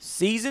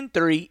Season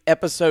 3,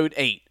 Episode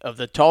 8 of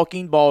the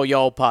Talking Ball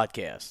Y'all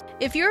podcast.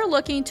 If you're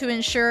looking to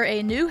insure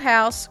a new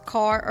house,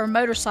 car, or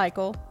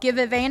motorcycle, give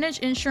Advantage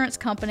Insurance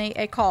Company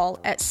a call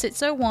at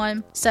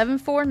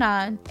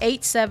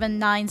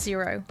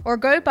 601-749-8790 or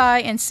go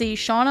by and see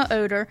Shauna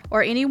Oder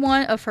or any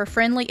one of her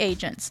friendly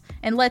agents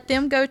and let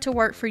them go to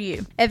work for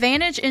you.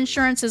 Advantage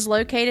Insurance is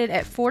located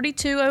at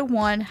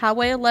 4201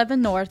 Highway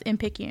 11 North in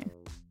Picayune.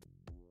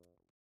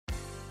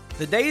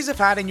 The days of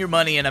hiding your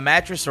money in a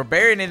mattress or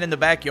burying it in the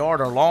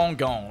backyard are long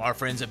gone. Our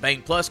friends at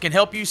Bank Plus can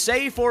help you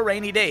save for a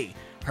rainy day.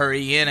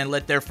 Hurry in and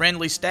let their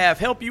friendly staff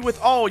help you with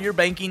all your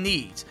banking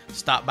needs.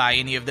 Stop by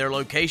any of their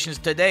locations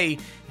today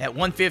at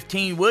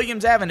 115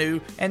 Williams Avenue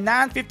and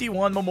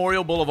 951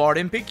 Memorial Boulevard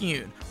in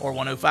Picayune or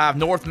 105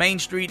 North Main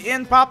Street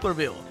in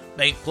Poplarville.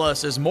 Bank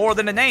Plus is more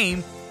than a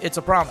name, it's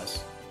a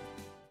promise.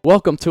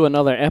 Welcome to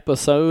another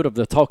episode of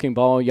the Talking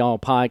Ball Y'all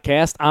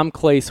podcast. I'm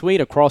Clay Sweet.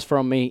 Across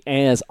from me,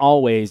 as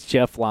always,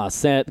 Jeff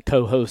Lysette,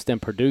 co-host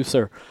and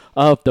producer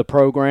of the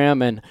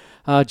program. And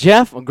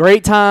Jeff, a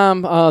great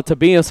time to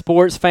be a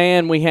sports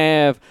fan. We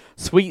have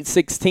Sweet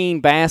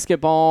 16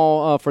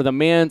 basketball for the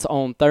men's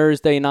on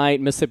Thursday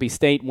night. Mississippi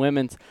State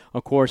women's,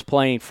 of course,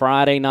 playing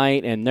Friday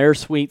night in their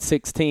Sweet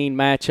 16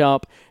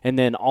 matchup. And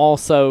then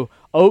also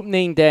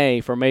opening day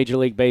for Major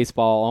League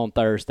Baseball on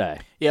Thursday.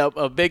 Yeah,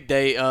 a big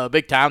day,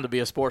 big time to be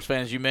a sports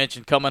fan, as you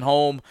mentioned. Coming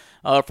home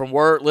from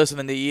work,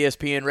 listening to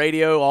ESPN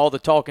radio, all the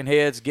talking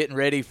heads getting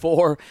ready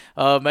for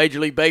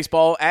Major League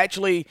Baseball.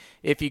 Actually,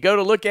 if you go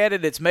to look at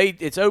it, it's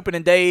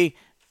opening day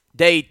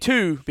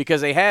 2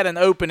 because they had an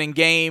opening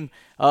game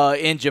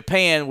in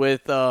Japan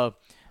with the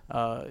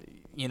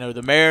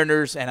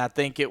Mariners, and I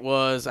think it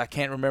was, I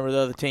can't remember the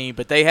other team,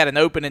 but they had an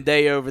opening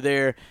day over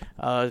there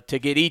to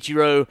get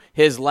Ichiro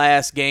his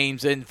last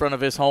games in front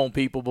of his home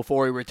people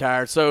before he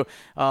retired. So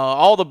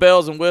all the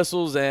bells and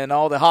whistles and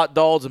all the hot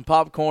dogs and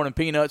popcorn and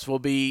peanuts will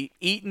be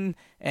eaten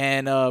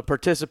and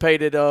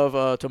participated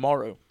of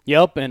tomorrow.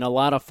 Yep, and a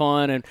lot of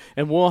fun.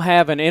 And we'll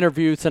have an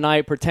interview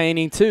tonight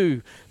pertaining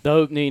to the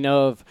opening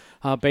of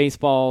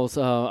baseball's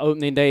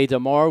opening day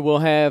tomorrow. We'll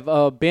have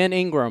Ben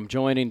Ingram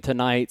joining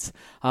tonight's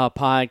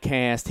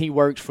podcast. He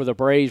works for the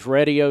Braves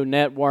Radio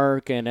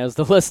Network, and as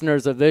the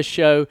listeners of this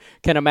show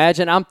can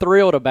imagine, I'm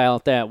thrilled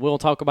about that. We'll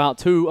talk about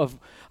two of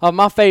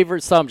my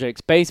favorite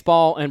subjects,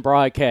 baseball and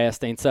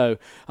broadcasting. So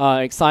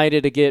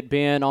excited to get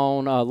Ben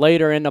on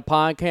later in the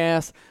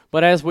podcast.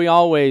 But as we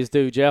always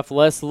do, Jeff,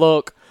 let's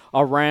look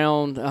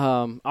around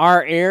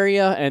our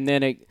area and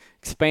then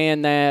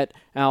expand that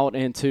out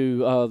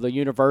into the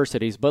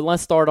universities. But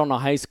let's start on a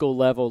high school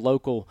level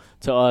local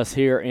to us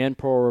here in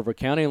Pearl River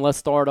County. And let's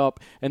start up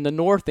in the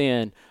north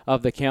end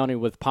of the county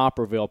with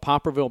Poplarville.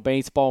 Poplarville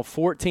baseball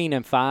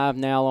 14-5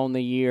 now on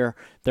the year.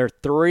 They're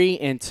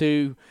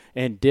 3-2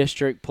 in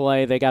district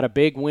play. They got a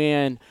big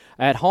win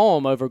at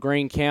home over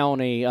Greene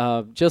County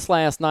just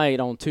last night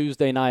on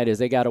Tuesday night as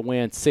they got a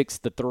win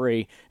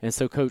 6-3. And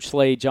so Coach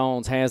Slade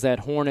Jones has that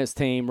Hornets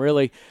team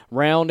really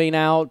rounding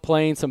out,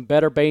 playing some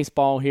better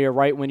baseball here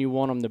right when you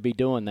want them to be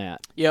doing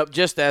that. Yep,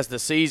 just as the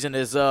season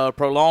is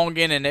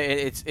prolonging and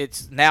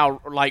it's now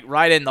like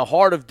right in the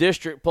heart of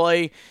district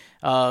play,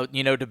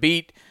 to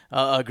beat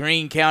a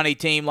Greene County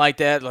team like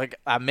that, like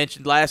I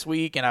mentioned last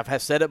week, and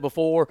I've said it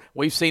before,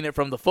 we've seen it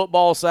from the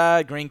football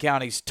side. Greene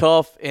County's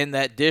tough in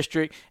that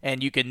district,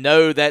 and you can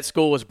know that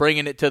school is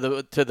bringing it to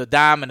the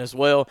diamond as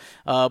well.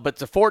 But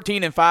the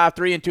 14-5,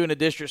 3-2 in the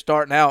district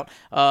starting out,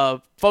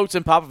 folks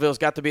in Poplarville's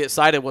got to be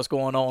excited what's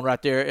going on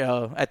right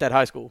there at that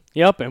high school.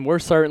 Yep, and we're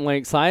certainly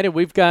excited.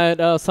 We've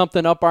got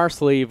something up our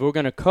sleeve. We're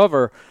going to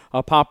cover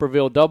a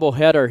Poplarville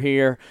doubleheader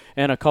here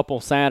in a couple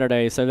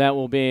Saturdays, so that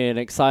will be an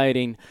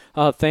exciting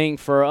thing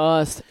for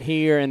us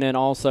here and then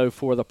also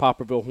for the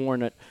Poplarville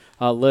Hornet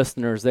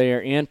listeners there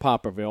in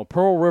Poplarville.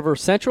 Pearl River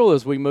Central,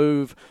 as we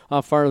move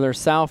further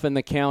south in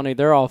the county,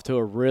 they're off to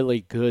a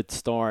really good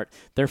start.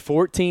 They're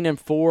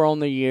 14-4 on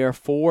the year,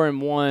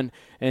 4-1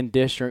 in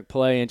district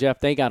play. And, Jeff,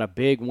 they got a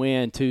big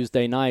win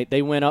Tuesday night.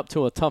 They went up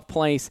to a tough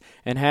place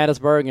in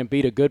Hattiesburg and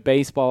beat a good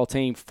baseball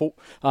team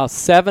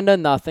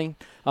 7-0.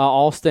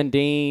 Austin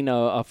Dean,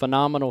 a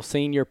phenomenal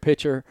senior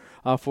pitcher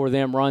for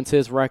them, runs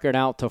his record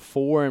out to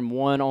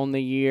 4-1 on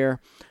the year.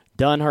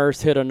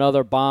 Dunhurst hit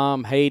another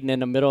bomb. Hayden in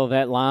the middle of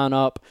that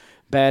lineup,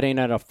 batting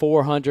at a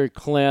 400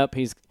 clip.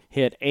 He's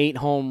hit 8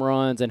 home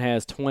runs and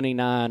has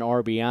 29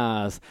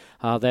 RBIs.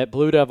 That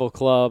Blue Devil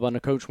club under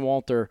Coach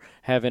Walter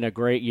having a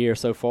great year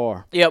so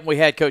far. Yep, we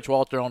had Coach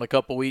Walter on a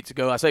couple weeks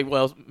ago.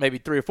 Maybe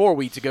 3 or 4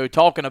 weeks ago,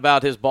 talking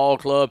about his ball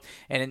club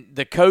and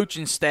the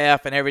coaching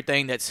staff and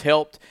everything that's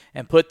helped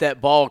and put that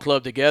ball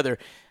club together.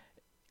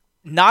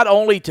 Not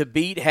only to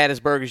beat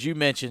Hattiesburg, as you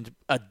mentioned,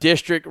 a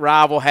district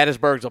rival.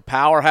 Hattiesburg's a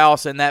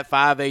powerhouse in that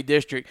 5A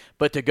district,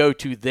 but to go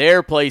to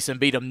their place and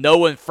beat them,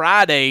 knowing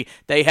Friday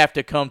they have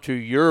to come to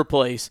your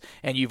place,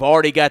 and you've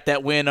already got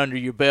that win under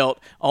your belt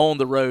on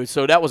the road.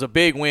 So that was a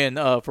big win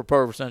for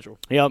Pearl River Central.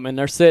 Yep, and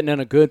they're sitting in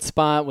a good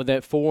spot with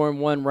that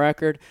 4-1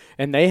 record,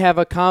 and they have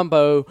a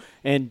combo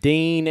and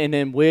Dean and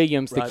then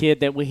Williams, the kid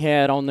that we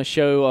had on the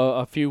show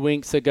a few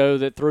weeks ago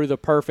that threw the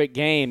perfect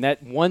game.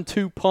 That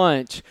 1-2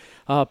 punch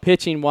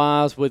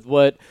pitching-wise with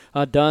what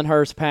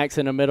Dunhurst packs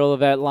in the middle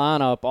of that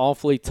lineup,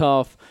 awfully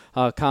tough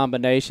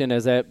combination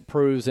as that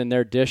proves in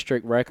their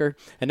district record.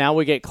 And now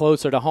we get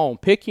closer to home.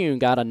 Picayune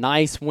got a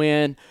nice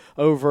win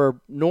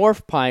over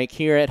North Pike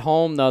here at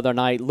home the other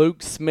night.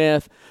 Luke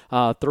Smith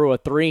threw a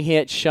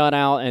 3-hit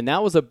shutout, and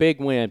that was a big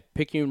win.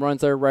 Picayune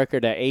runs their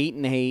record at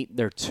 8-8.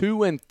 They're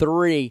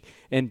 2-3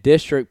 in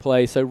district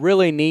play, so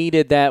really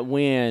needed that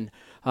win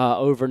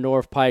over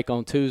North Pike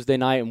on Tuesday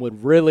night and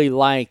would really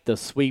like the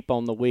sweep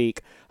on the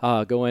week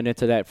going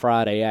into that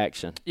Friday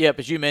action. Yep,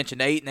 as you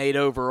mentioned, 8-8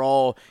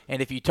 overall.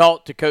 And if you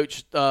talk to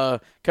Coach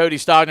Cody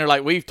Stogner,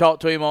 like we've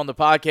talked to him on the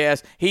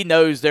podcast, he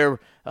knows they're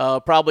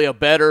probably a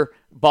better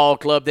ball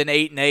club than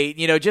 8-8.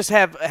 You know, just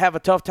have a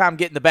tough time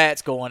getting the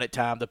bats going at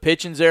times. The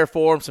pitching's there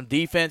for them. Some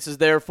defense is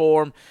there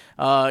for them.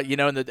 You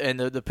know, and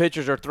the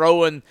pitchers are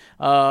throwing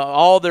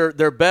all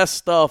their best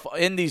stuff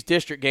in these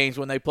district games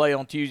when they play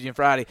on Tuesday and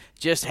Friday.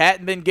 Just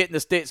hadn't been getting the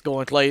sticks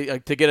going, Clay,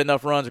 to get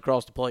enough runs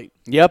across the plate.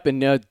 Yep,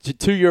 and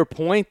to your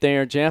point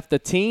there, Jeff, the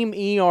team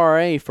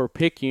ERA for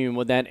Picayune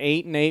with that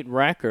 8-8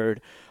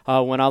 record,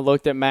 when I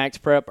looked at Max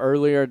Prep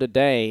earlier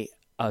today,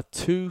 a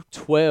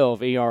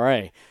 2.12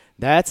 ERA.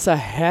 That's a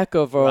heck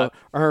of a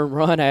earned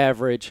run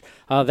average.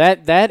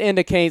 That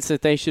indicates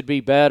that they should be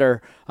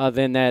better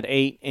than that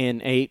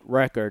 8-8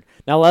 record.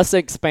 Now let's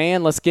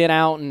expand. Let's get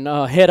out and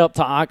head up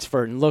to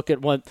Oxford and look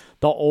at what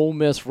the Ole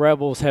Miss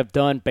Rebels have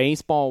done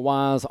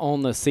baseball-wise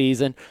on the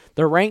season.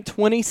 They're ranked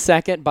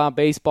 22nd by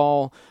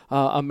Baseball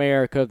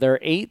America. They're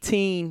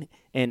 18-8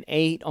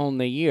 on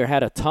the year.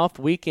 Had a tough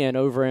weekend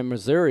over in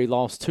Missouri.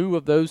 Lost 2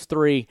 of those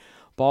 3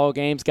 ball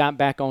games. Got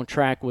back on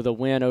track with a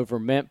win over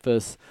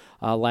Memphis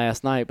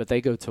last night, but they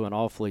go to an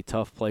awfully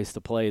tough place to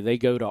play. They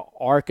go to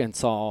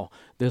Arkansas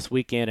this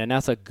weekend, and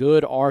that's a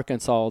good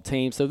Arkansas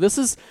team. So this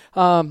is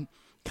kind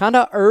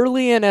of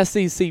early in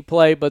SEC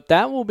play, but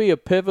that will be a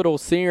pivotal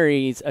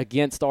series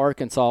against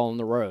Arkansas on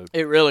the road.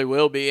 It really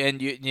will be,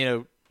 and you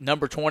know,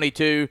 number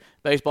 22,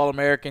 Baseball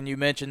American, you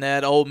mentioned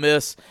that, Ole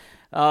Miss.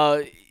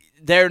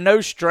 They're no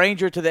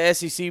stranger to the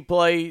SEC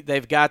play.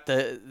 They've got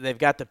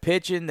the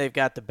pitching, they've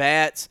got the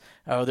bats,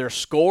 they're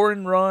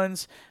scoring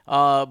runs.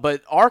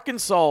 But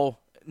Arkansas,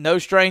 no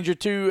stranger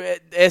to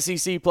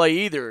SEC play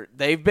either.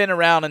 They've been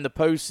around in the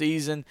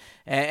postseason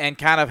and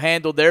kind of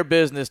handled their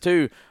business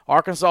too.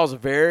 Arkansas is a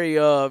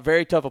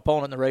very tough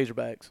opponent in the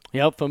Razorbacks.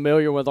 Yep,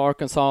 familiar with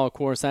Arkansas, of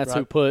course. That's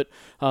who put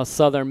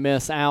Southern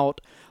Miss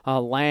out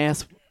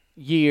last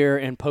year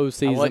in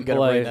postseason I wasn't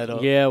play. Bring that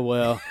up. Yeah,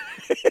 well,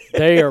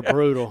 they are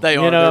brutal. They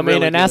are. You know what I mean?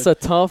 Really and that's a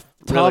tough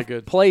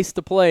good place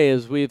to play,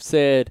 as we've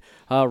said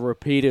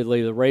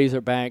repeatedly, the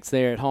Razorbacks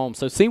there at home.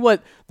 So see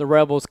what the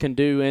Rebels can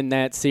do in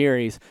that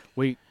series.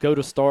 We go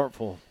to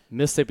Starkville.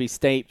 Mississippi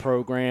State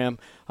program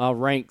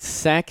ranked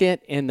 2nd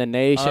in the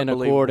nation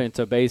according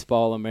to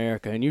Baseball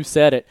America. And you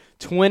said it,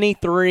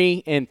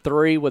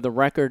 23-3 with the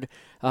record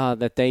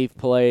that they've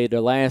played.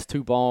 The last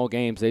 2 ball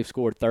games, they've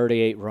scored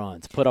 38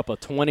 runs. Put up a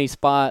 20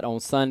 spot on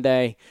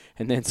Sunday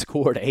and then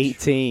scored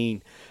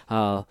 18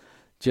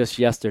 just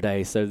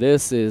yesterday. So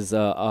this is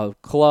a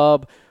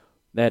club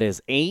that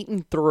is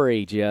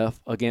 8-3, Jeff,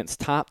 against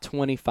top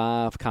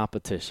 25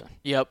 competition.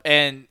 Yep,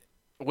 and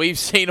we've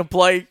seen them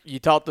play. You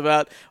talked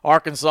about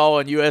Arkansas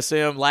and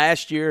USM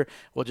last year.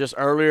 Well, just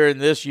earlier in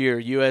this year,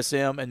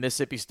 USM and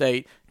Mississippi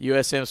State.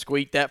 USM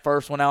squeaked that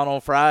first one out on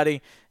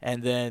Friday,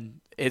 and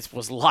then it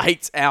was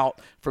lights out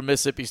for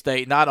Mississippi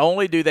State. Not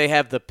only do they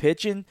have the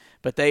pitching,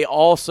 but they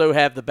also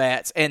have the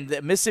bats. And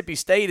Mississippi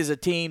State is a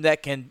team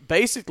that can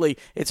basically,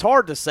 it's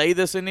hard to say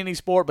this in any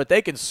sport, but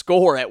they can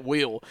score at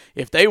will.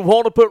 If they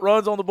want to put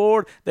runs on the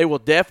board, they will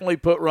definitely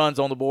put runs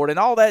on the board. And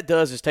all that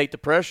does is take the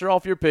pressure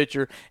off your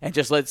pitcher and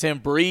just lets him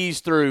breeze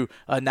through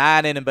a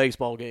 9-inning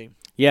baseball game.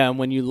 Yeah, and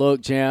when you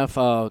look, Jeff,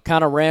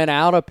 kind of ran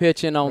out of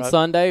pitching on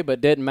Sunday, but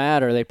didn't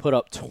matter. They put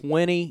up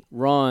 20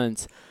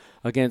 runs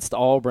against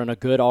Auburn, a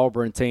good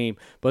Auburn team.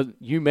 But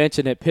you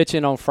mentioned it,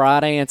 pitching on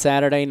Friday and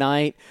Saturday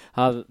night.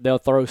 They'll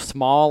throw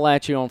Small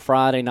at you on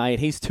Friday night.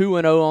 He's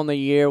 2-0 on the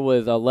year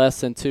with a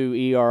less than 2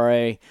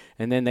 ERA.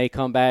 And then they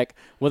come back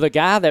with a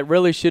guy that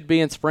really should be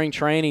in spring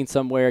training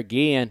somewhere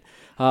again.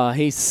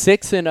 He's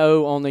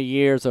 6-0 on the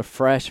year as a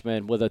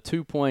freshman with a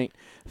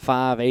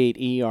 2.58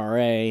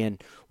 ERA.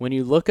 And when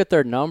you look at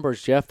their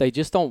numbers, Jeff, they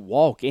just don't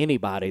walk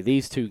anybody,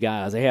 these 2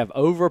 guys. They have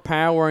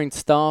overpowering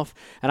stuff.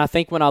 And I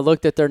think when I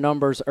looked at their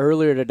numbers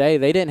earlier today,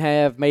 they didn't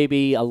have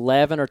maybe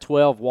 11 or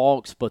 12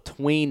 walks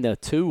between the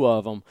 2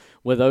 of them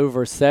with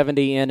over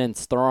 70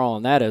 innings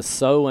thrown. That is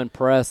so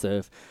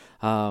impressive.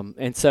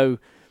 And so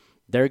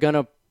they're going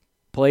to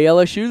play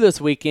LSU this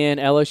weekend.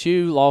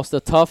 LSU lost a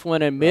tough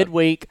one in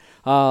midweek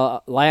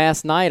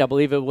last night. I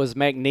believe it was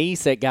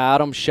McNeese that got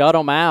them, shut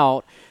them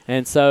out.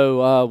 And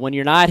so when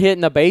you're not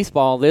hitting the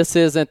baseball, this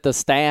isn't the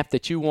staff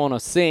that you want to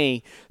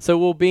see. So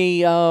we'll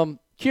be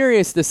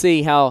curious to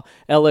see how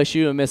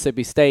LSU and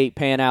Mississippi State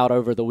pan out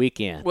over the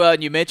weekend. Well,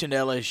 and you mentioned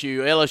LSU.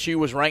 LSU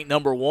was ranked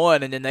number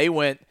 1, and then they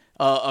went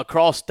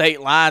across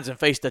state lines and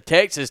faced the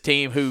Texas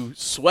team who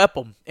swept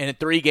them in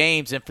 3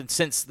 games. And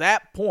since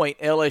that point,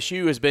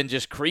 LSU has been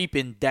just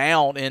creeping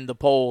down in the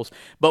polls.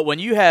 But when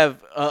you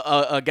have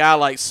a guy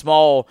like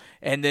Small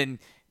and then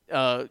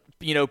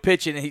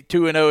pitching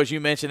 2-0 as you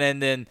mentioned,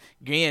 and then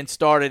again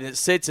started at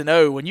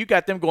 6-0, when you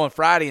got them going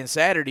Friday and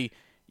Saturday,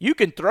 you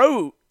can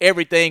throw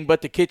everything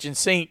but the kitchen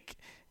sink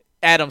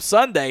at them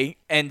Sunday,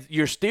 and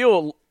you're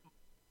still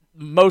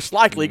most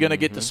likely going to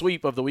get the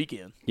sweep of the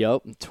weekend.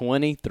 Yep,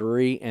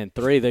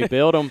 23-3. They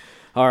built them,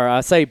 or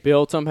I say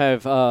built them,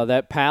 have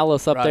that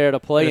palace up there to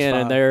play in,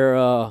 and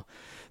they're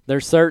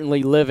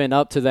certainly living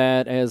up to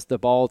that as the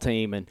ball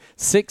team. And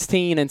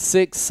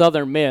 16-6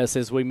 Southern Miss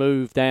as we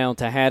move down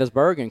to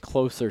Hattiesburg and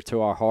closer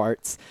to our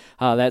hearts.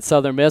 That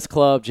Southern Miss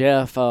club,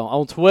 Jeff,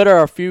 on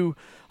Twitter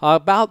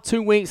about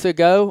 2 weeks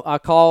ago, I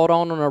called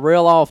on them to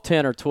reel off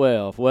 10 or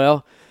 12.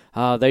 Well,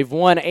 they've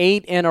won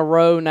 8 in a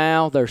row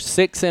now. They're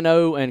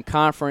 6-0 in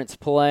conference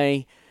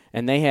play,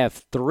 and they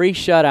have 3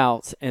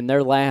 shutouts in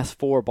their last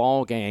 4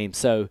 ball games.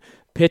 So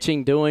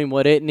pitching doing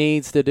what it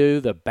needs to do.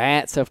 The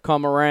bats have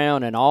come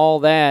around, and all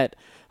that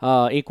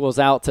equals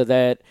out to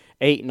that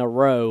 8 in a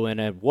row.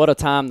 And what a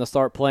time to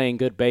start playing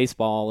good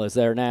baseball as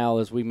they're now,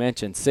 as we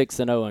mentioned,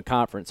 6-0 in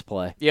conference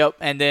play. Yep,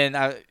 and then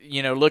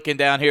looking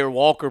down here,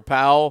 Walker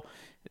Powell,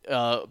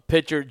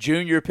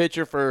 junior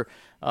pitcher for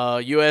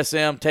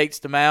USM, takes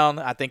the mound.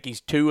 I think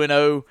he's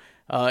 2-0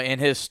 in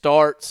his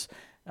starts.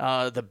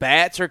 The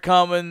bats are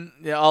coming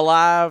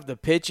alive. The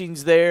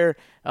pitching's there.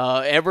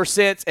 Ever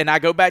since, and I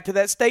go back to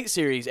that state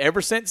series,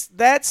 ever since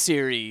that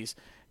series,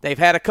 they've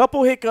had a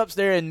couple hiccups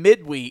there in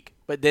midweek,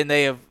 but then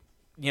they have,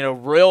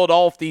 reeled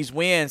off these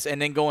wins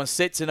and then going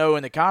 6-0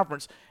 in the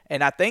conference.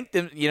 And I think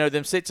them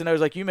 6-0s,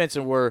 like you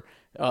mentioned, were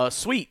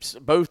sweeps,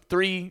 both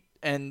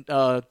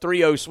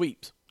 3-0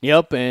 sweeps.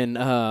 Yep, and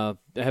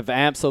have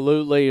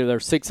absolutely, they're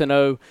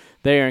 6-0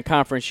 there in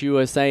Conference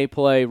USA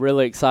play.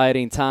 Really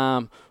exciting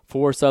time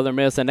for Southern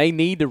Miss, and they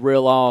need to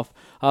reel off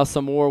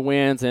some more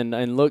wins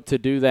and look to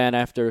do that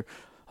after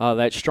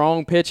that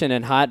strong pitching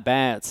and hot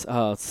bats.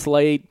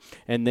 Slade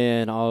and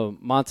then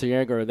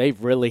Montenegro,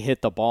 they've really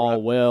hit the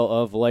ball well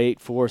of late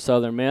for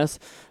Southern Miss.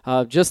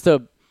 Just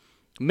to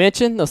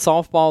mention, the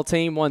softball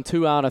team won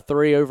 2 out of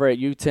 3 over at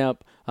UTEP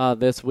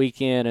this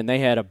weekend, and they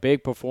had a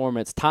big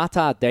performance.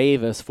 Tata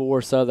Davis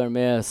for Southern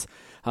Miss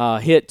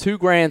hit 2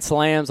 grand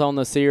slams on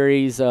the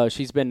series.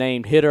 She's been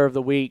named Hitter of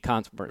the Week,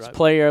 Conference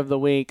Player of the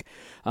Week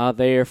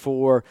there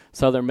for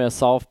Southern Miss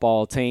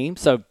softball team.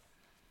 So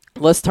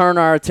let's turn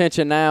our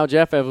attention now,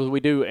 Jeff, as we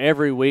do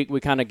every week. We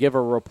kind of give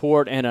a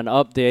report and an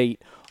update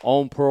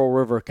on Pearl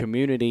River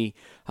Community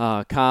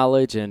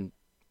College, and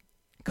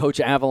Coach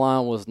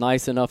Avalon was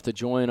nice enough to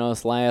join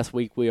us last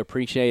week. We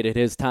appreciated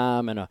his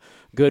time and a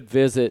good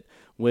visit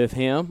with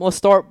him. Let's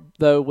start,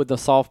 though, with the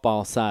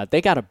softball side.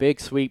 They got a big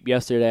sweep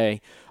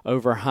yesterday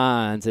over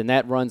Hines, and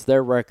that runs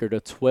their record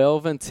of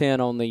 12-10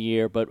 on the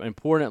year. But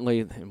importantly,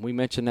 and we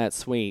mentioned that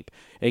sweep,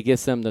 it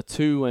gets them to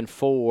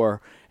 2-4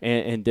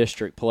 in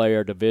district play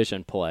or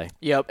division play.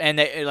 Yep, and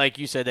they, like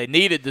you said, they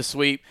needed the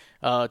sweep.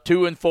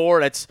 2-4.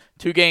 That's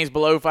 2 games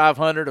below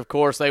 500. Of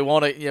course, they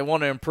want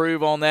to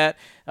improve on that.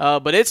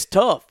 But it's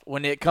tough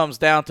when it comes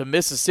down to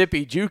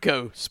Mississippi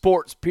JUCO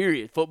sports.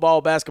 Period.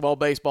 Football, basketball,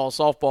 baseball,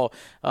 softball.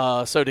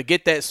 So to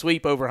get that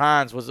sweep over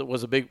Hines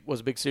was a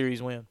big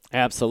series win.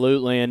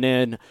 Absolutely. And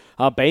then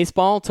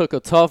baseball took a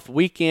tough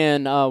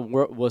weekend.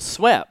 Was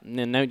swept,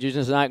 and you're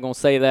just not going to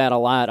say that a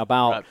lot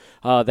about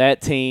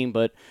that team,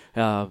 but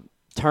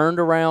turned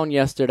around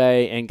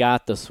yesterday and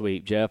got the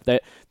sweep. Jeff, the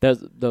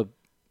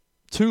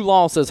 2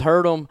 losses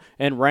hurt them,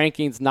 and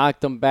rankings knocked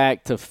them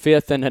back to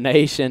 5th in the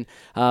nation,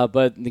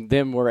 but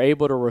then were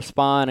able to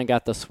respond and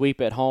got the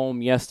sweep at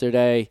home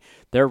yesterday.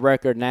 Their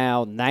record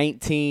now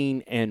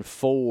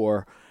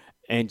 19-4,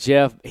 and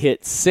Jeff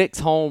hit 6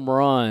 home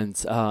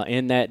runs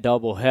in that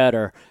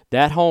doubleheader.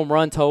 That home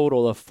run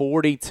total of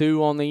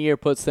 42 on the year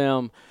puts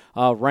them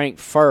ranked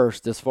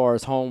first as far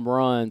as home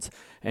runs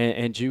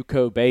and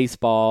JUCO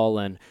baseball.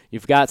 And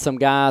you've got some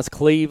guys,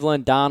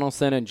 Cleveland,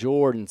 Donaldson, and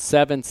Jordan,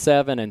 7,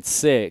 7, and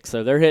 6.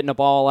 So they're hitting the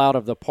ball out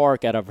of the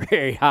park at a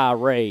very high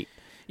rate.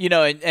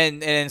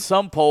 And in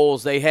some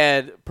polls, they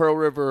had Pearl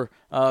River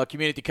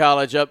Community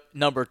College up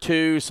number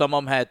 2. Some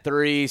of them had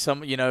 3,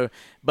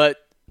 but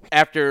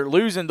after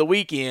losing the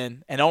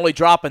weekend and only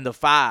dropping to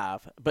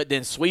 5, but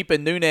then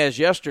sweeping Nunez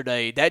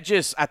yesterday,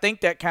 I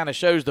think that kind of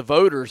shows the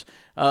voters,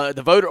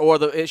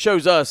 it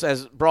shows us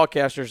as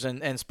broadcasters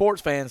and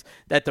sports fans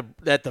that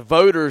the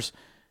voters,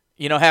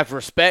 have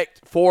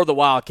respect for the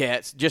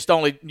Wildcats. Just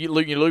only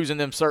you're losing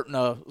them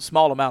certain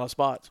small amount of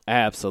spots.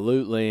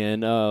 Absolutely,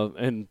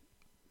 and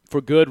for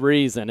good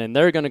reason. And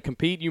they're going to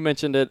compete. You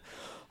mentioned it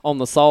on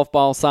the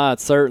softball side,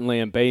 certainly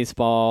in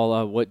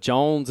baseball, what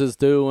Jones is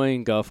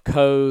doing, Gulf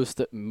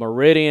Coast,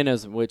 Meridian,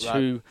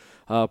 who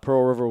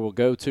Pearl River will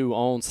go to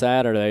on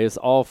Saturday, is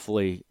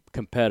awfully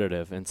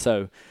competitive. And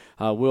so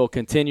we'll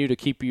continue to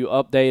keep you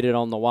updated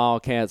on the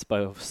Wildcats,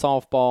 both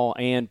softball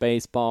and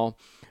baseball.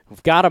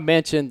 We've got to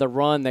mention the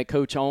run that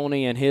Coach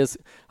Oney and his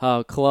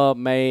club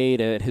made,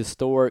 a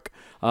historic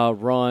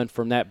run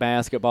from that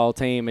basketball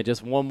team. And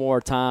just one more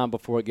time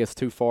before it gets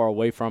too far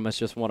away from us,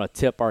 just want to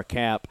tip our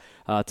cap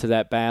to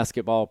that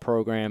basketball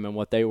program and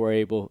what they were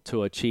able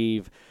to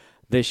achieve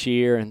this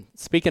year. And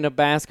speaking of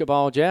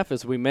basketball, Jeff,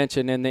 as we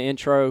mentioned in the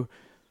intro,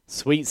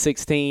 Sweet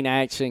 16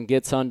 action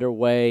gets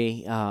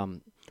underway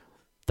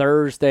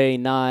Thursday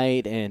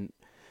night, and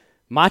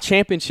my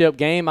championship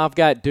game, I've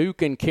got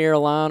Duke and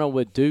Carolina,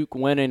 with Duke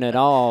winning it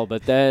all,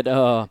 but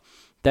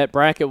that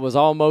bracket was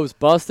almost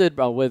busted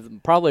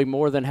with probably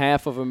more than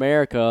half of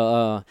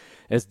America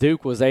as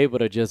Duke was able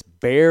to just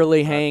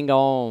barely hang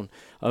on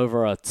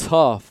over a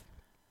tough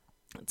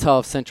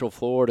Central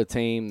Florida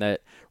team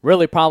that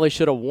really probably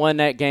should have won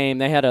that game.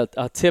 They had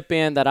a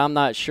tip-in that I'm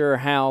not sure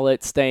how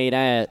it stayed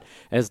at,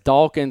 as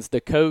Dawkins,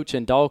 the coach,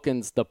 and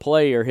Dawkins, the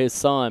player, his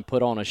son,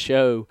 put on a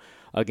show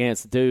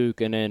against Duke,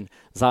 and then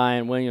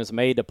Zion Williams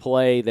made the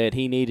play that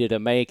he needed to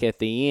make at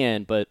the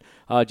end. But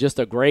just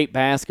a great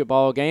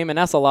basketball game, and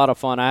that's a lot of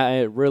fun.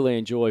 I really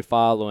enjoy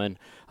following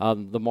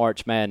the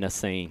March Madness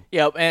scene.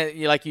 Yeah, and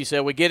like you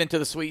said, we get into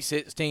the Sweet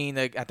 16.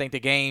 I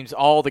think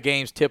all the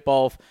games tip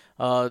off,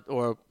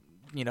 or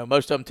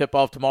most of them tip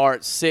off tomorrow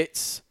at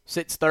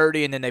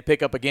 6:30, and then they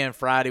pick up again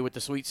Friday with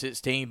the Sweet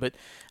 16. But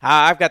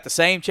I've got the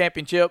same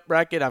championship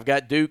bracket. I've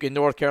got Duke and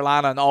North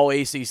Carolina and all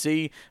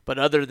ACC. But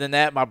other than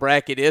that, my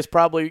bracket is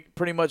probably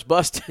pretty much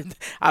busted.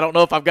 I don't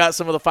know if I've got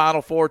some of the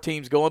Final Four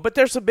teams going, but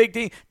there's some big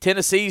teams.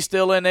 Tennessee's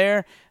still in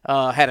there.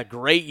 Had a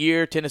great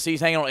year.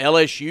 Tennessee's hanging on.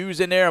 LSU's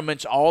in there. I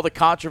mentioned all the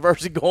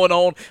controversy going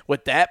on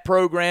with that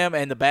program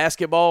and the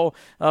basketball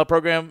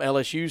program.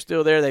 LSU's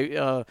still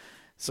there.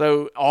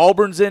 So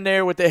Auburn's in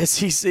there with the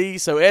SEC.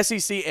 So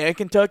SEC and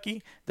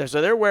Kentucky,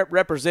 so they're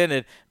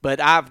represented. But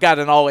I've got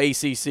an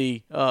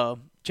all-ACC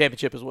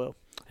championship as well.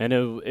 And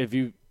if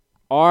you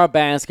are a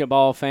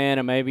basketball fan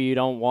and maybe you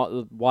don't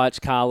watch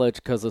college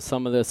because of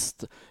some of this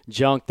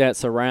junk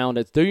that's around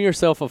it, do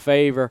yourself a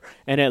favor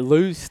and at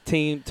least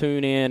tune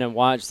in and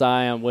watch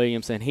Zion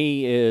Williamson.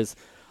 He is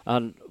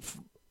an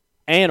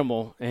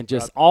animal and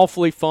just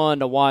awfully fun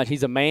to watch.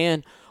 He's a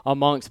man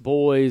amongst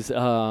boys,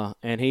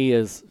 and he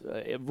is,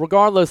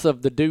 regardless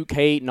of the Duke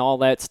hate and all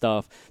that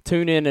stuff,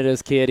 tune in to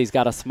this kid. He's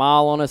got a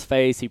smile on his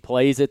face. He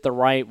plays it the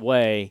right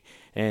way,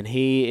 and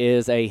he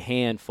is a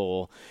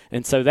handful.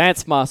 And so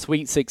that's my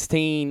Sweet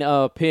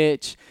 16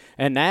 pitch.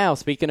 And now,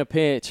 speaking of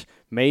pitch,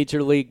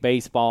 Major League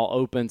Baseball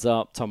opens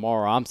up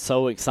tomorrow. I'm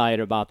so excited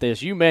about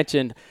this. You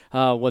mentioned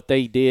what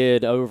they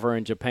did over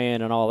in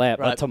Japan and all that,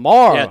 but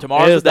tomorrow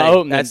is the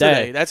opening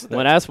day.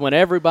 That's when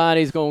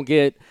everybody's going to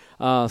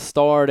get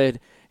started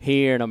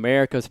here in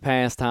America's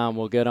pastime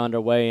will get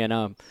underway, and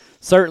I'm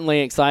certainly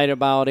excited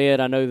about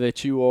it. I know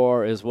that you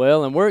are as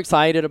well, and we're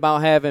excited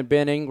about having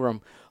Ben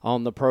Ingram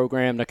on the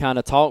program to kind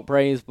of talk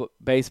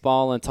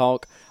baseball and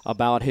talk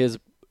about his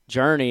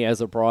journey as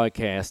a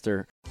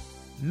broadcaster.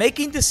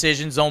 Making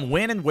decisions on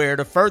when and where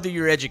to further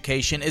your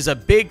education is a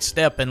big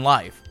step in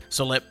life,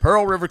 so let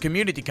Pearl River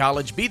Community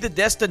College be the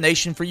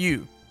destination for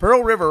you.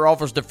 Pearl River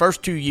offers the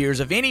first 2 years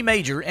of any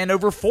major and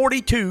over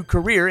 42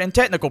 career and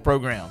technical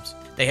programs.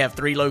 They have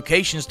 3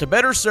 locations to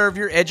better serve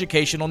your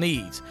educational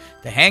needs.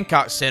 The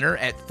Hancock Center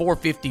at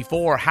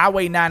 454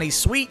 Highway 90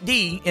 Suite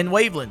D in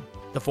Waveland.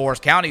 The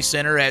Forest County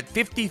Center at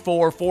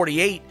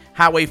 5448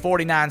 Highway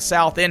 49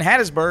 South in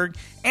Hattiesburg.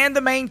 And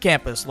the main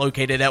campus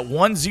located at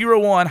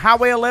 101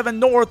 Highway 11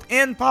 North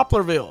in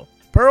Poplarville.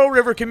 Pearl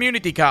River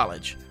Community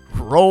College.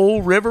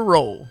 Roll, River,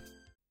 roll.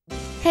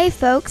 Hey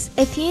folks,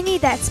 if you need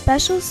that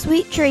special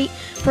sweet treat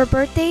for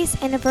birthdays,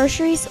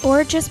 anniversaries,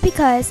 or just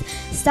because,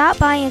 stop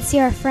by and see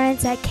our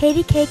friends at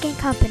Katie Cake &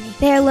 Company.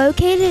 They are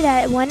located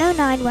at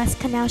 109 West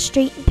Canal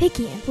Street in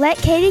Picayune. Let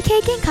Katie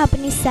Cake &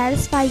 Company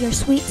satisfy your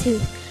sweet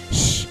tooth.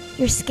 Shh,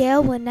 your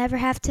scale will never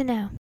have to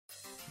know.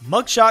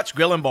 Mugshots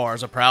Grill & Bar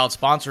is a proud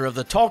sponsor of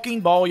the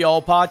Talking Ball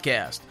Y'all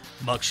podcast.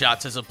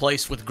 Mugshots is a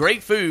place with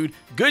great food,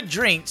 good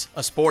drinks,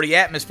 a sporty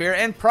atmosphere,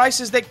 and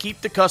prices that keep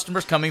the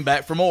customers coming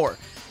back for more.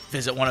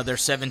 Visit one of their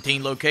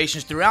 17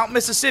 locations throughout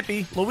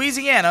Mississippi,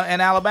 Louisiana,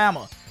 and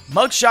Alabama.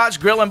 Mugshots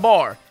Grill &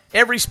 Bar,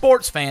 every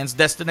sports fan's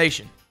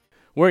destination.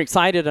 We're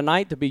excited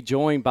tonight to be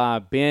joined by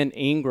Ben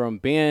Ingram.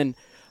 Ben,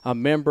 a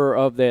member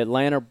of the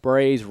Atlanta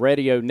Braves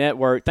Radio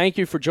Network. Thank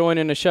you for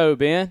joining the show,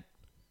 Ben.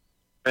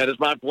 Man, it's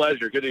my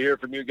pleasure. Good to hear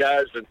from you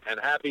guys, and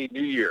Happy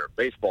New Year,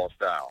 baseball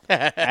style.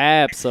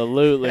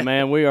 Absolutely,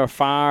 man. We are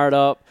fired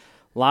up,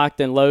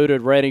 locked and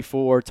loaded, ready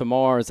for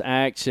tomorrow's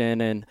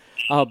action. And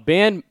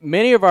Ben,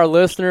 many of our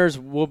listeners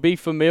will be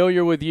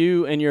familiar with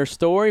you and your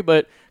story,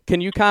 but can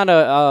you kind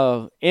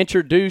of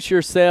introduce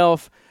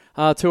yourself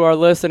to our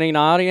listening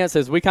audience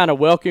as we kind of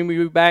welcome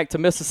you back to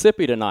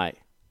Mississippi tonight?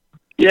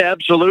 Yeah,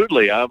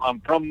 absolutely. I'm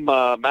from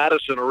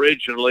Madison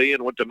originally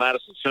and went to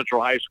Madison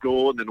Central High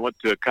School and then went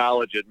to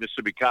college at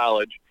Mississippi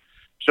College.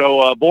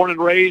 So born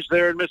and raised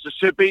there in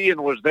Mississippi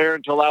and was there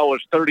until I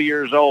was 30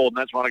 years old, and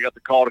that's when I got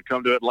the call to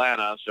come to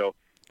Atlanta. So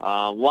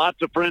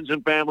lots of friends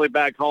and family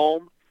back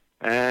home,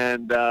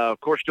 and, of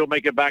course, still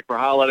make it back for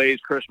holidays,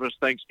 Christmas,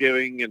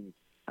 Thanksgiving, and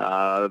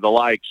the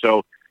like.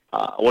 So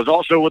I was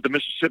also with the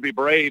Mississippi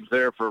Braves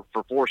there for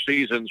 4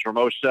 seasons from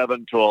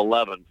 07 to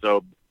 11.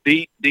 So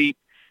deep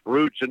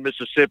roots in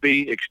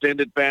Mississippi,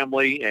 extended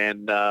family,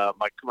 and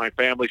my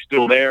family's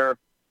still there.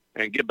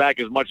 And get back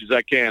as much as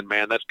I can,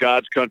 man. That's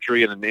God's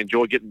country, and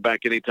enjoy getting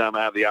back anytime I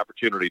have the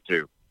opportunity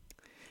to.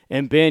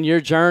 And, Ben, your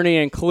journey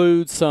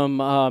includes some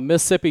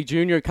Mississippi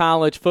Junior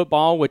College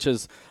football, which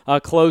is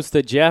close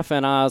to Jeff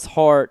and I's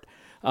heart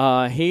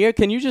here.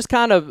 Can you just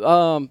kind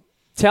of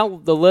tell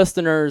the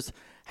listeners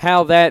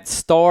how that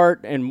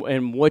start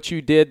and what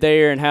you did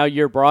there and how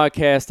your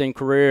broadcasting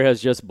career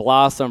has just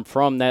blossomed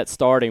from that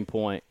starting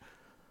point?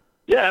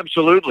 Yeah,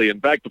 absolutely. In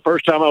fact, the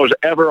first time I was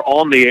ever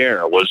on the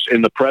air was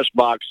in the press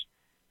box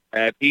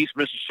at East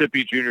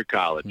Mississippi Junior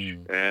College.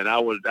 And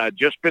I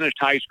just finished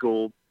high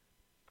school,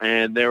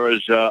 and there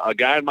was a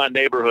guy in my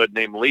neighborhood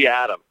named Lee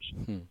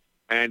Adams.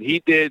 And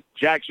he did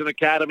Jackson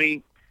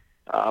Academy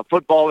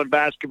football and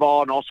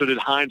basketball, and also did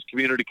Hines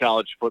Community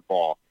College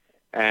football.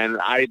 And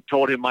I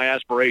told him my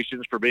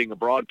aspirations for being a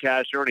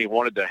broadcaster, and he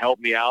wanted to help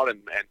me out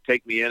and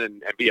take me in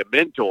and be a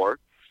mentor.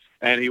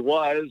 And he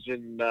was.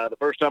 And the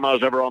first time I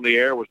was ever on the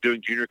air was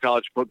doing junior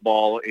college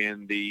football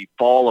in the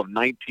fall of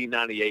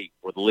 1998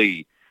 with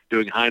Lee,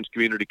 doing Hines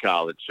Community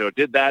College. So I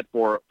did that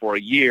for a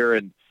year,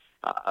 and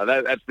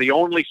that's the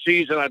only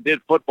season I did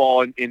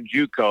football in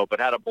JUCO, but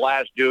had a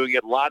blast doing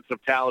it. Lots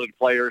of talented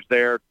players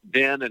there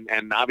then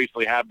and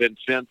obviously have been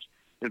since.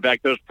 In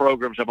fact, those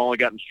programs have only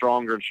gotten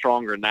stronger and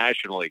stronger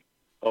nationally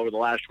over the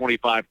last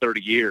 25,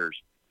 30 years.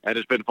 And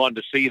it's been fun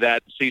to see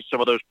that, to see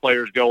some of those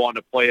players go on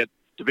to play at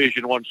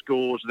Division I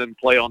schools and then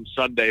play on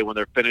Sunday when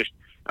they're finished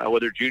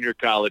with their junior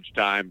college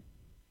time.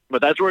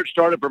 But that's where it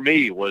started for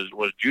me, was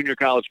junior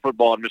college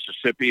football in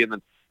Mississippi. And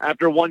then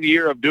after 1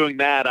 year of doing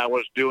that, I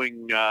was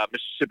doing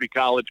Mississippi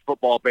College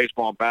football,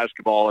 baseball, and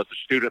basketball as a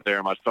student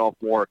there my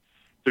sophomore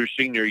through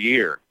senior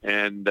year.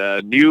 And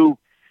knew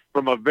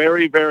from a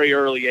very, very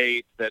early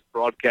age that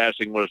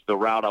broadcasting was the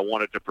route I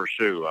wanted to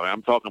pursue. I mean,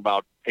 I'm talking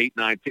about 8,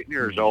 9, 10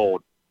 years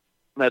old.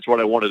 That's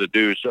what I wanted to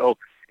do. So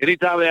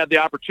anytime I had the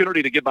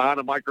opportunity to get behind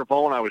a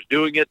microphone, I was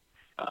doing it,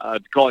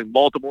 calling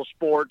multiple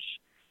sports,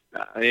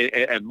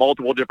 at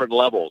multiple different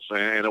levels,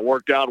 and it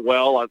worked out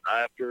well.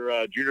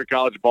 After junior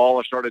college ball,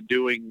 I started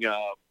doing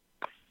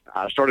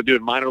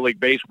minor league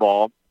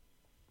baseball,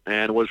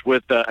 and was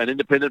with an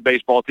independent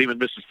baseball team in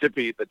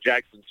Mississippi, the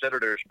Jackson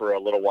Senators, for a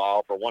little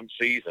while, for 1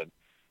 season,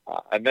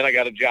 and then I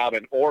got a job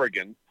in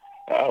Oregon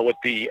with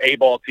the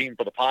A-ball team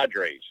for the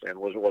Padres, and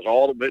moved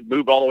all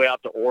the way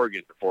out to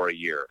Oregon for a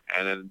year,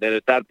 and then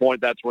at that point,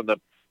 that's when the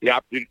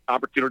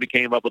opportunity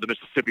came up with the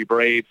Mississippi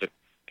Braves. And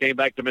came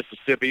back to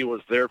Mississippi,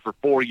 was there for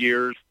 4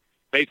 years,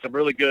 made some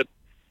really good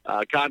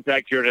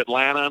contact here in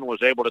Atlanta, and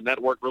was able to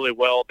network really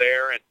well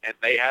there. And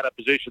they had a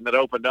position that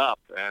opened up,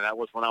 and that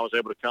was when I was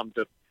able to come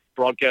to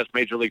broadcast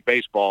Major League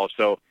Baseball.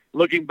 So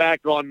looking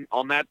back on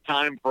that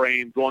time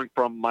frame, going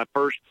from my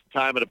first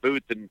time at a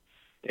booth in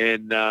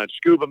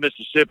Scooba,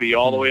 Mississippi,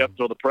 all the way up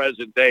till the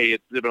present day,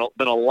 it's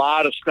been a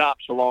lot of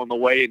stops along the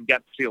way, and got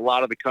to see a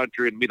lot of the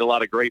country and meet a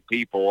lot of great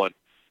people. And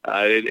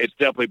it's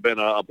definitely been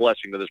a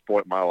blessing to this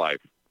point in my life.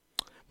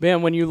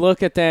 Ben, when you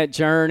look at that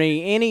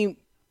journey, any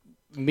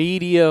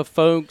media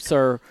folks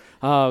or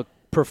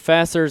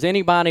professors,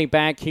 anybody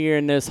back here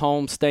in this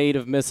home state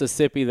of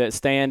Mississippi that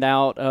stand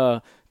out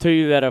to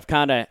you that have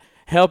kind of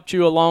helped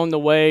you along the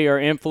way or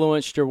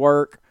influenced your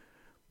work?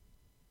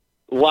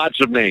 Lots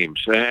of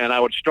names, and I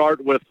would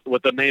start with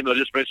the name I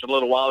just mentioned a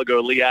little while ago,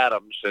 Lee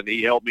Adams, and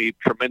he helped me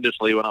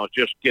tremendously when I was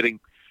just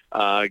getting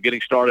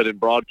started in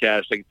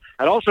broadcasting.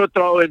 I'd also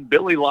throw in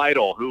Billy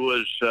Lytle, who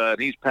was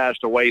he's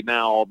passed away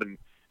now,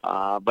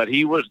 but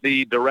he was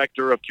the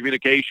director of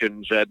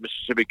communications at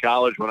Mississippi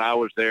College when I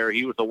was there.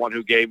 He was the one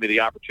who gave me the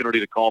opportunity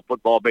to call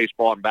football,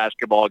 baseball, and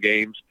basketball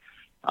games.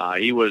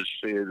 He was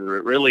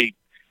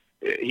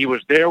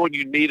there when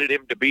you needed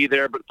him to be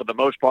there, but for the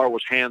most part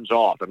was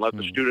hands-off and let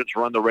the students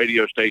run the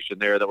radio station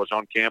there that was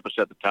on campus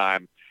at the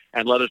time,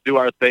 and let us do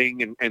our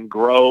thing and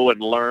grow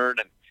and learn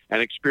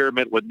and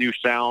experiment with new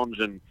sounds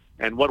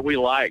and what we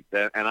liked.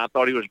 And I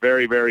thought he was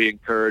very, very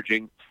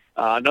encouraging.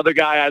 Another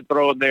guy I'd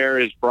throw in there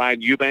is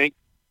Brian Eubank.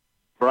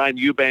 Brian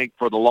Eubank,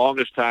 for the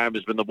longest time,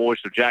 has been the voice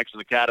of Jackson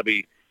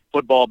Academy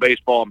football,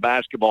 baseball, and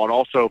basketball, and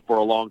also for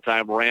a long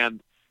time ran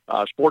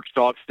a sports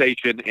talk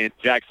station in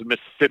Jackson,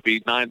 Mississippi,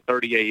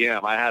 9:30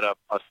 a.m. I had a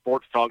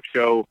sports talk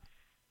show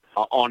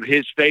on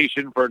his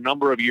station for a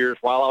number of years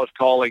while I was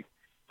calling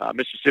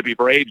Mississippi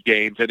Braves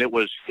games, and it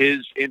was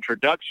his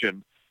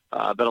introduction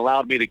that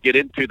allowed me to get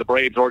into the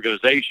Braves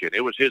organization.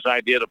 It was his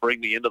idea to bring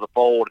me into the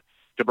fold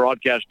to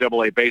broadcast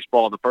AA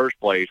baseball in the first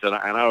place, and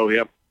I owe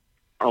him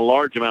a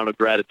large amount of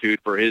gratitude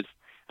for his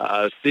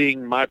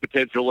seeing my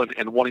potential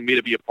and wanting me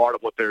to be a part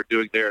of what they're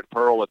doing there at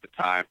Pearl at the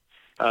time.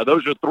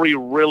 Those are three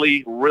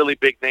really, really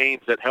big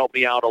names that helped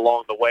me out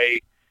along the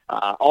way.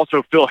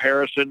 Also, Phil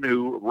Harrison,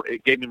 who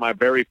gave me my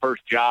very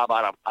first job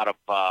out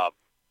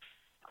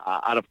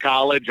of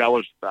college. I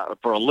was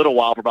for a little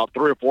while, for about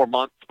 3 or 4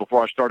 months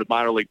before I started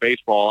minor league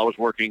baseball. I was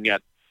working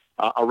at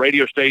a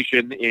radio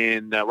station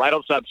in right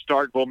outside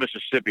Starkville,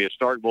 Mississippi, a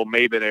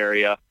Starkville-Maben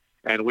area,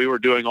 and we were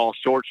doing all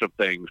sorts of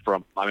things.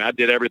 I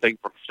did everything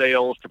from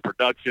sales to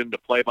production to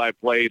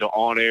play-by-play to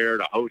on-air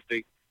to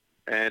hosting,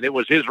 and it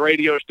was his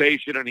radio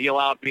station, and he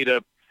allowed me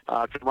to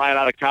come right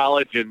out of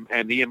college,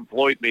 and he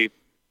employed me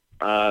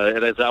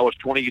as I was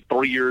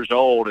 23 years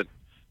old and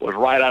was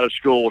right out of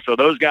school. So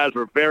those guys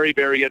were very,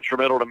 very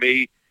instrumental to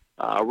me.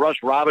 Russ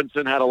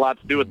Robinson had a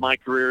lot to do with my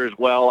career as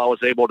well. I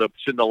was able to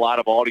send a lot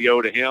of audio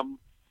to him,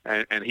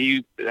 and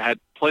he had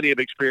plenty of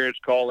experience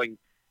calling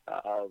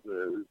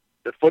the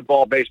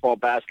football, baseball,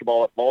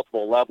 basketball at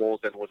multiple levels,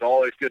 and was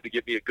always good to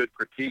give me a good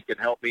critique and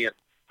help me in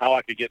how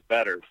I could get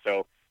better.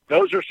 So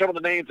those are some of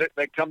the names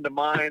that come to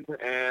mind,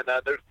 and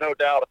there's no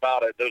doubt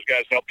about it. Those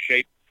guys helped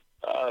shape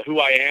who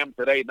I am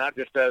today, not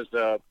just as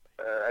a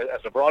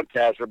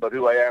broadcaster, but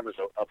who I am as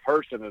a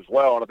person as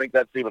well. And I think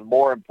that's even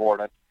more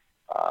important.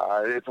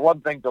 It's one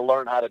thing to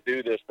learn how to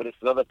do this, but it's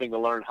another thing to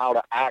learn how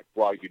to act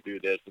while you do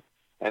this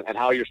and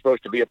how you're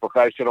supposed to be a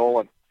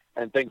professional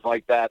and things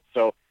like that.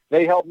 So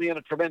they helped me in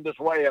a tremendous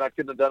way, and I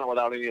couldn't have done it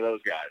without any of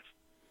those guys.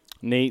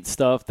 Neat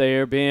stuff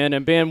there, Ben.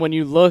 And, Ben, when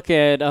you look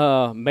at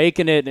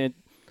making it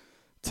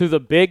to the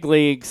big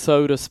league,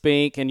 so to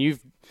speak, and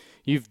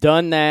you've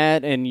done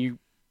that, and you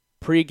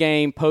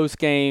pregame,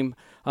 postgame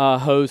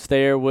host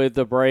there with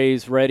the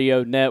Braves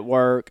Radio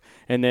Network,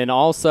 and then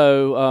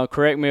also,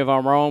 correct me if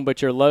I'm wrong,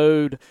 but your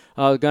load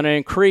going to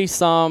increase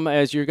some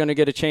as you're going to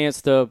get a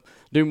chance to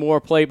do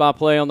more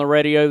play-by-play on the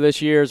radio this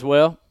year as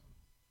well?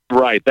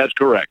 Right, that's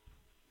correct.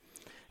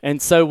 And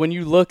so when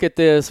you look at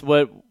this,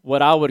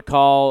 what I would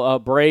call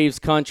Braves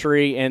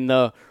country and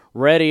the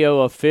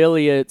radio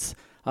affiliates,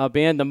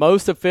 Ben, the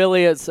most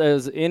affiliates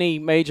as any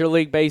Major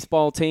League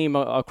Baseball team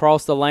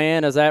across the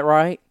land, is that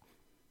right?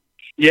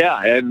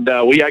 Yeah, and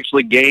we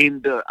actually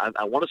gained,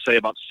 I want to say,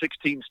 about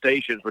 16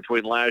 stations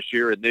between last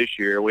year and this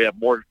year. We have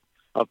more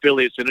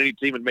affiliates than any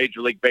team in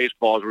Major League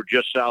Baseball. We're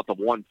just south of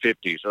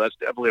 150, so that's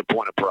definitely a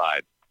point of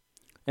pride.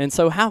 And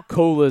so how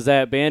cool is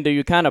that, Ben? Do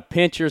you kind of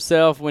pinch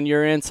yourself when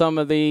you're in some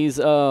of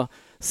these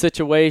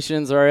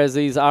situations or as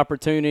these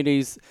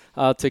opportunities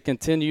to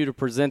continue to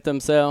present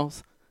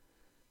themselves?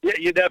 Yeah,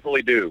 you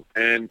definitely do.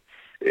 And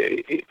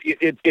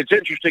it's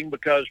interesting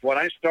because when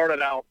I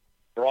started out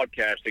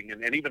broadcasting,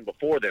 and even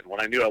before then, when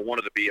I knew I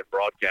wanted to be in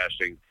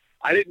broadcasting,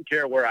 I didn't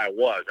care where I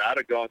was. I'd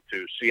have gone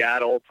to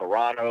Seattle,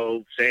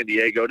 Toronto, San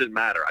Diego. It didn't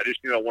matter. I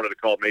just knew I wanted to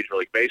call Major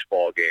League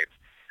Baseball games.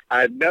 I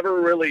had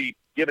never really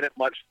given it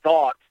much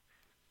thought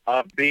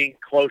of being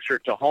closer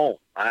to home.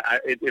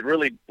 It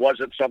really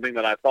wasn't something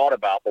that I thought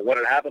about. But when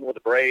it happened with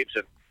the Braves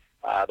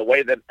and the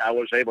way that I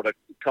was able to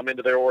come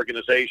into their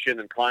organization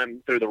and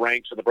climb through the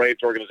ranks of the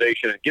Braves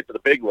organization and get to the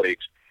big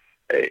leagues,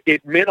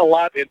 it meant a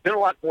lot. It meant a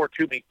lot more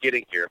to me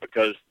getting here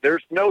because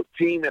there's no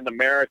team in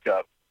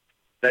America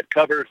that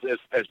covers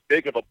as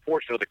big of a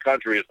portion of the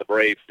country as the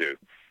Braves do.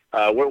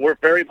 We're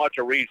very much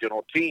a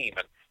regional team.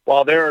 And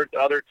while there are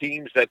other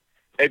teams that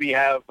maybe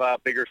have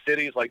bigger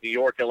cities like New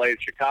York, LA,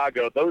 and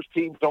Chicago, those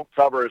teams don't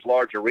cover as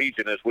large a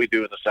region as we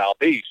do in the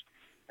Southeast.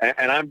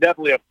 And I'm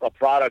definitely a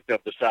product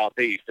of the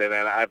Southeast. And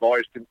I've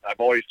always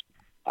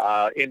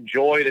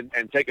enjoyed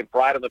and taken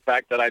pride in the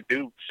fact that I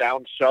do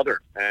sound Southern.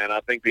 And I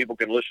think people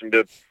can listen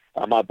to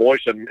my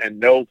voice and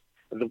know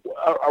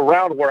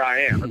around where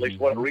I am, at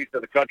least what region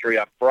of the country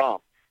I'm from.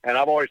 And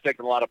I've always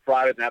taken a lot of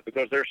pride in that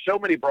because there's so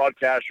many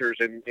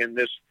broadcasters in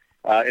this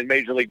in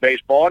Major League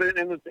Baseball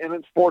and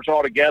in sports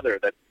altogether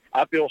that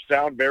I feel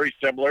sound very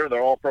similar.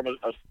 They're all from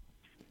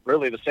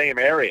really the same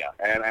area,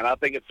 and I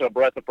think it's a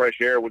breath of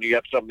fresh air when you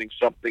have something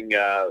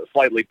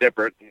slightly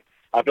different. And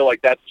I feel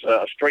like that's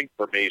a strength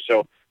for me.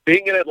 So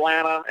being in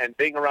Atlanta and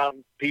being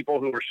around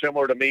people who are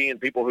similar to me and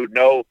people who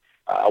know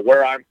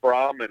where I'm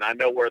from and I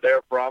know where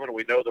they're from and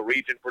we know the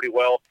region pretty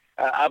well,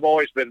 I've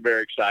always been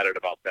very excited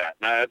about that.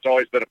 And it's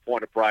always been a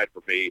point of pride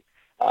for me.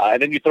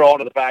 And then you throw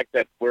onto the fact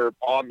that we're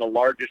on the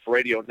largest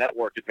radio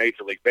network in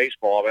Major League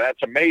Baseball. I mean,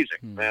 that's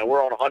amazing.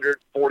 We're on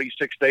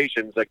 146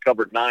 stations that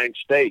cover 9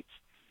 states.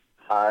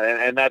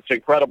 And that's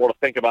incredible to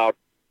think about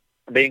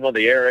being on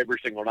the air every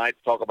single night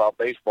to talk about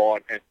baseball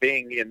and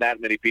being in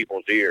that many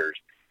people's ears.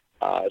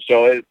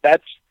 So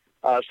that's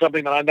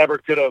something that I never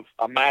could have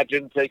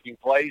imagined taking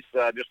place.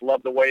 I just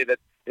love the way that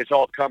it's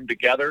all come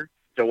together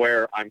to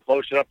where I'm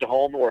close enough to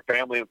home where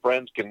family and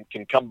friends can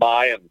come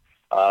by and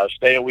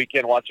stay a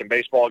weekend, watch some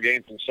baseball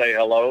games and say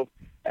hello.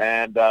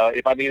 And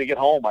if I need to get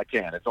home, I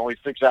can. It's only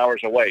 6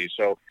 hours away.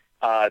 So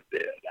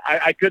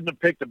I couldn't have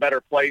picked a better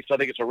place. I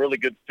think it's a really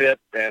good fit.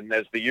 And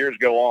as the years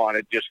go on,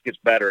 it just gets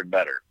better and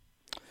better.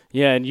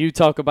 Yeah, and you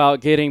talk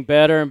about getting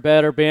better and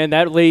better, Ben.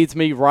 That leads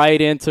me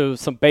right into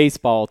some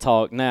baseball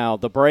talk now.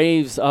 The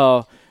Braves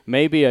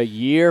maybe a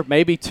year,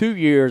 maybe 2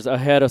 years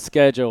ahead of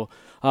schedule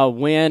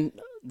win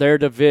their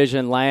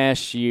division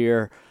last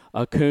year,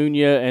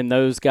 Acuna and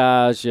those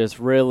guys just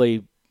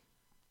really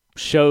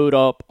showed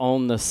up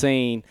on the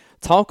scene.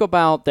 Talk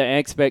about the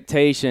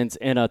expectations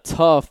in a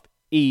tough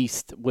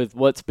East with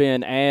what's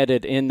been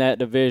added in that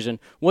division.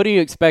 What do you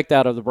expect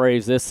out of the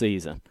Braves this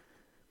season?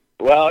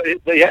 Well,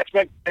 they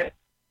expect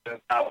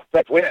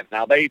win.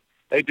 Now, they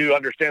do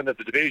understand that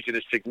the division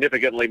is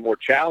significantly more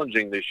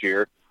challenging this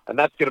year, and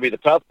that's going to be the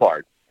tough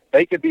part.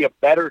 They could be a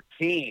better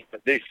team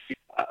this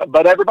year,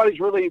 but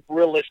everybody's really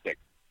realistic.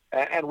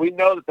 And we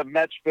know that the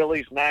Mets,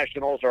 Phillies,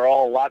 Nationals are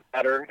all a lot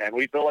better, and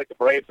we feel like the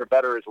Braves are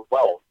better as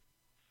well.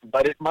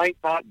 But it might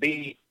not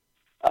be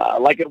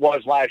like it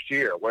was last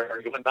year, where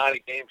you win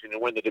 90 games and you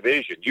win the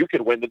division. You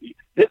could win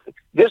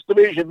this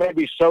division may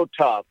be so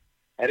tough,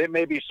 and it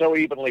may be so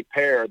evenly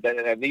paired,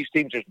 and these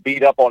teams just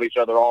beat up on each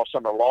other all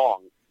summer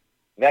long,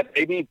 that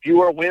maybe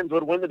fewer wins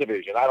would win the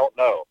division. I don't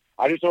know.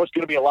 I just know it's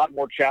going to be a lot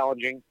more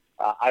challenging.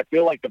 I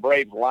feel like the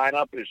Braves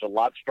lineup is a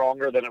lot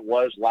stronger than it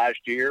was last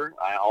year.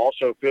 I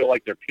also feel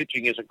like their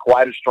pitching isn't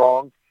quite as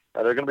strong.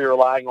 They're going to be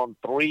relying on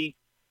 3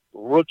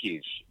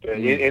 rookies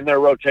in their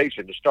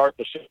rotation to start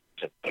the season.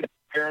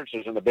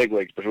 Appearances in the big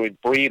leagues between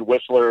Fried,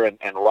 Whistler,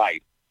 and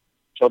Wright.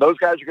 So those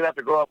guys are going to have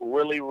to grow up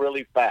really,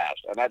 really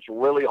fast, and that's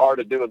really hard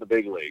to do in the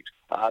big leagues.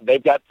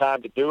 They've got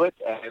time to do it,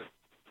 and it's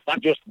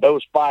not just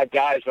those 5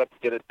 guys that have to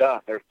get it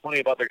done. There's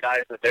plenty of other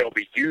guys that they'll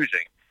be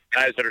using,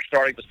 guys that are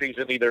starting the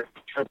season either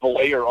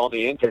AAA or on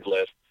the injured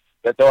list,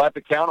 that they'll have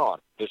to count on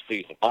this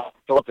season.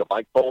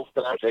 Mike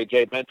Bolton,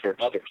 A.J. Minter,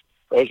 and others.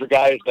 Those are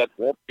guys that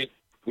won't be,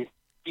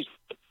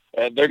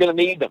 and they're going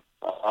to need them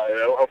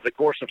over the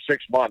course of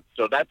 6 months.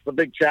 So that's the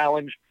big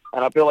challenge,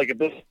 and I feel like if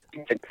this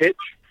team can pitch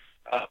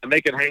and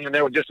they can hang in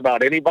there with just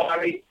about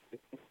anybody,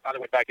 on the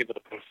way back into the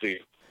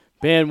postseason.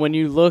 Ben, when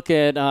you look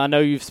at, I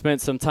know you've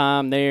spent some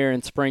time there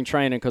in spring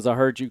training because I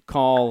heard you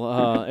call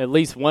at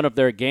least one of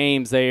their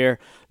games there.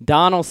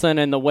 Donaldson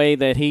and the way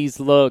that he's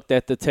looked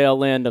at the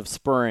tail end of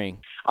spring.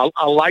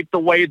 I like the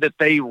way that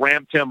they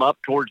ramped him up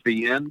towards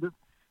the end.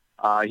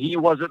 He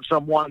wasn't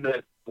someone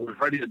that was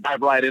ready to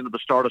dive right into the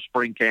start of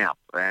spring camp.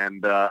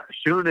 And as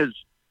soon as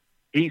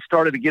he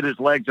started to get his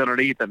legs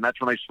underneath him, that's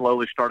when they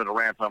slowly started to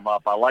ramp him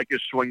up. I like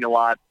his swing a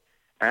lot.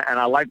 And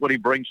I like what he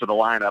brings to the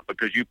lineup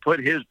because you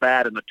put his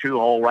bat in the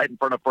 2-hole right in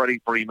front of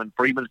Freddie Freeman.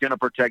 Freeman's going to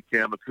protect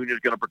him.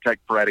 Acuna's going to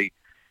protect Freddie.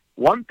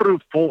 1 through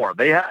 4,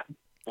 they had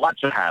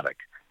lots of havoc.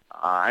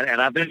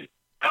 And I think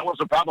that was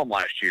a problem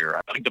last year.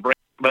 I think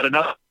but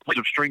another point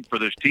of strength for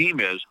this team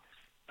is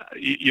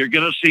you're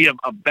going to see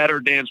a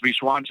better Dansby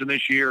Swanson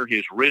this year.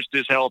 His wrist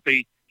is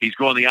healthy. He's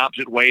going the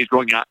opposite way. He's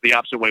going the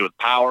opposite way with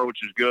power,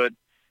 which is good.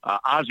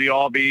 Ozzie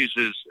Albies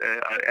is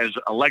as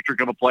electric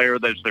of a player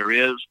as there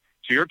is.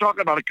 So you're talking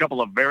about a couple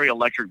of very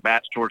electric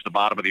bats towards the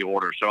bottom of the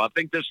order. So I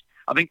think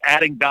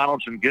adding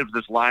Donaldson gives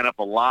this lineup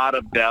a lot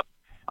of depth.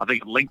 I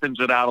think it lengthens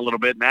it out a little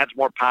bit and adds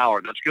more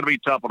power. That's going to be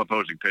tough on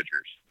opposing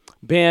pitchers.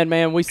 Ben,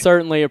 man, we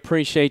certainly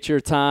appreciate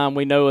your time.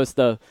 We know it's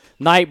the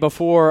night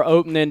before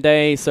opening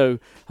day, so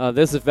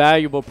this is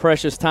valuable,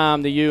 precious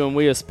time to you, and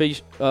we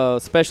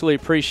especially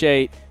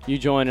appreciate you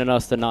joining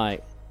us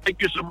tonight.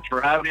 Thank you so much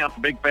for having me. I'm a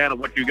big fan of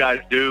what you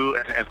guys do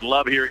and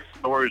love hearing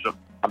stories of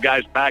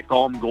guys back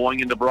home going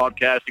into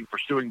broadcasting,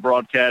 pursuing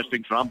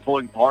broadcasting. So I'm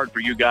pulling hard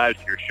for you guys,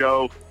 your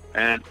show,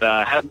 and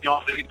having me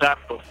on anytime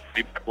will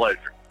be my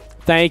pleasure.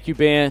 Thank you,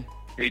 Ben.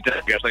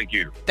 Anytime, guys. Thank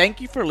you. Thank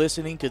you for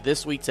listening to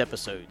this week's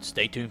episode.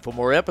 Stay tuned for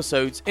more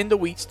episodes in the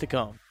weeks to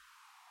come.